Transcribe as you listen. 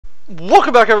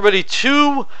Welcome back, everybody,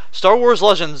 to Star Wars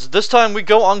Legends. This time we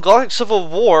go on Galactic Civil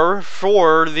War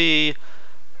for the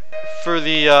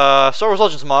Star Wars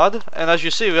Legends mod, and as you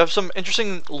see, we have some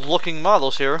interesting looking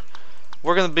models here.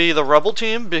 We're going to be the Rebel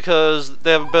team because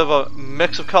they have a bit of a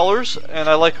mix of colors, and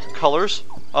I like colors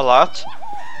a lot,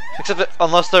 except that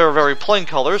unless they're very plain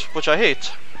colors, which I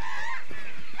hate.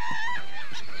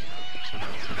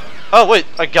 Oh wait,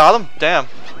 I got him. Damn.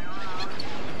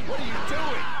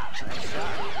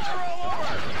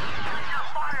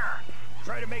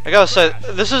 I gotta say,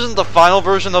 this isn't the final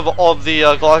version of the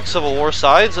Galactic Civil War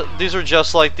sides. These are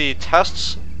just like the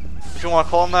tests, if you want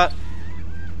to call them that.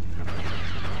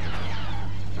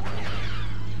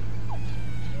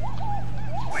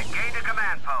 We gained a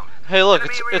command post. Hey look,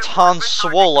 it's Han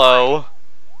Solo.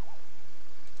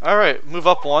 Alright, move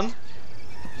up one.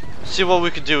 See what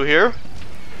we can do here.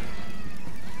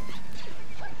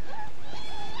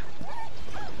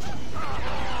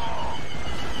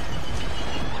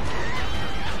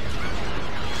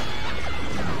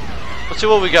 Let's see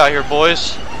what we got here,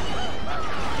 boys.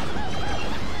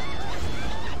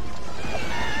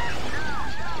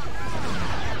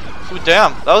 Ooh,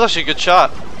 damn. That was actually a good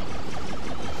shot.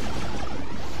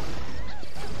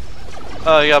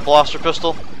 You got a blaster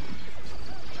pistol.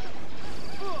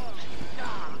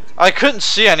 I couldn't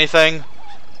see anything.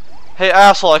 Hey,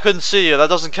 asshole, I couldn't see you. That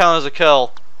doesn't count as a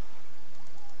kill.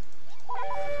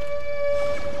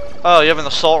 Oh, you have an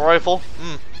assault rifle?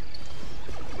 Hmm.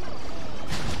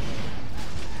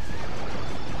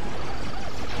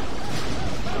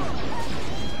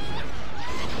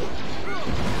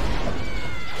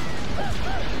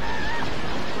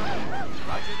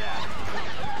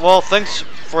 Well, thanks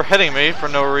for hitting me for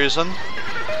no reason.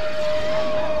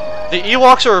 The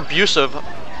Ewoks are abusive.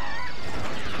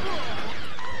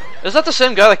 Is that the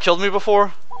same guy that killed me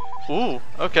before? Ooh,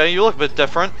 okay, you look a bit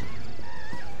different.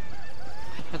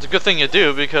 It's a good thing you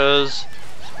do, because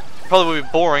it probably would be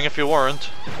boring if you weren't.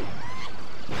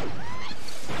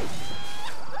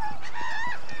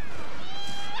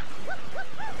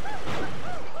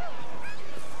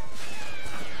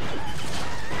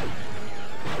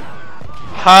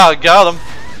 Ha, got him.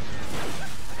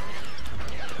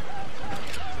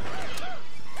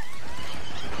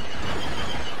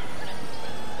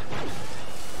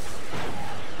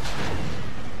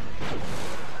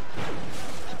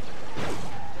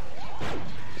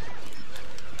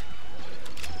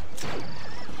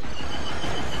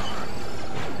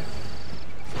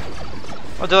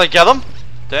 Oh, did I get him?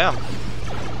 Damn.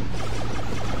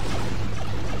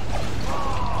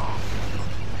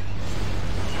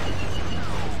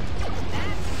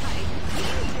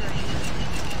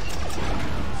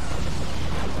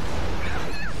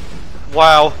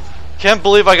 Wow. Can't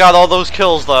believe I got all those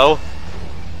kills, though.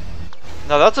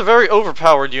 Now, that's a very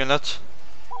overpowered unit.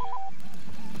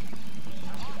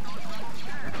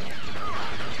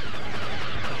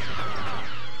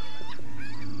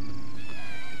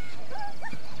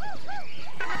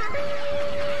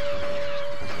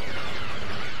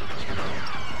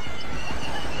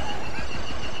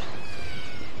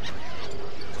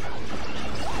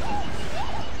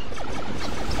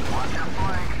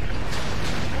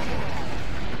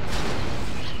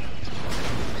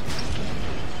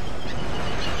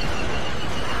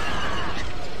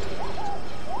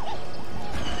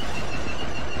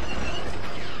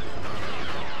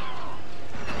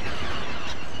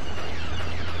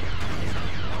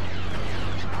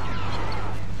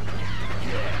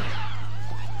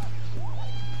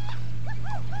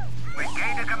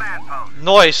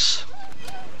 Nice.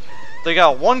 They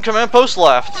got one command post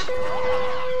left.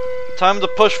 Time to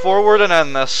push forward and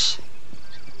end this.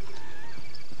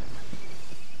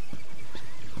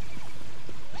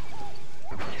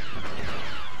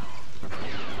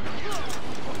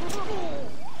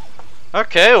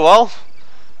 Okay, well,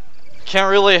 can't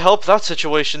really help that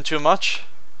situation too much.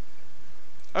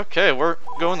 Okay, we're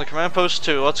going to command post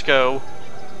 2. Let's go.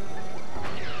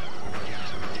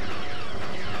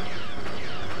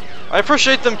 I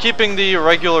appreciate them keeping the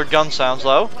regular gun sounds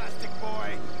though.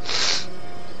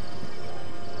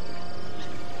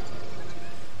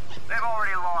 They've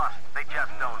already lost. They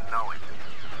just don't know it.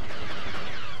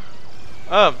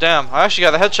 Oh, damn. I actually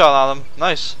got a headshot on them.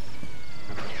 Nice.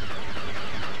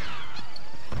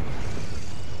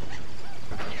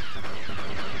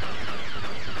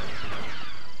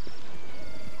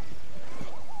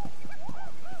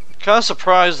 Kind of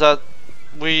surprised that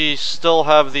we still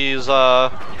have these,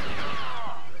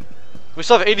 we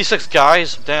still have 86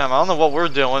 guys. Damn, I don't know what we're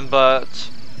doing, but...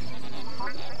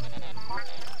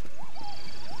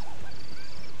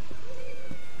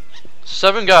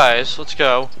 Seven guys, let's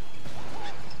go.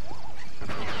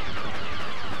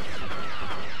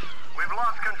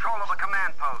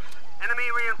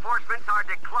 reinforcements are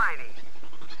declining.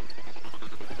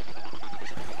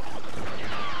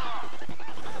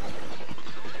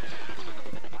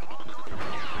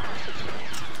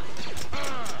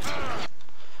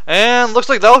 And looks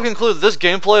like that'll conclude this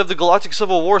gameplay of the Galactic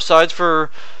Civil War sides for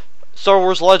Star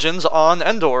Wars Legends on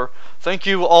Endor. Thank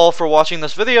you all for watching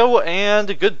this video,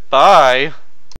 and goodbye.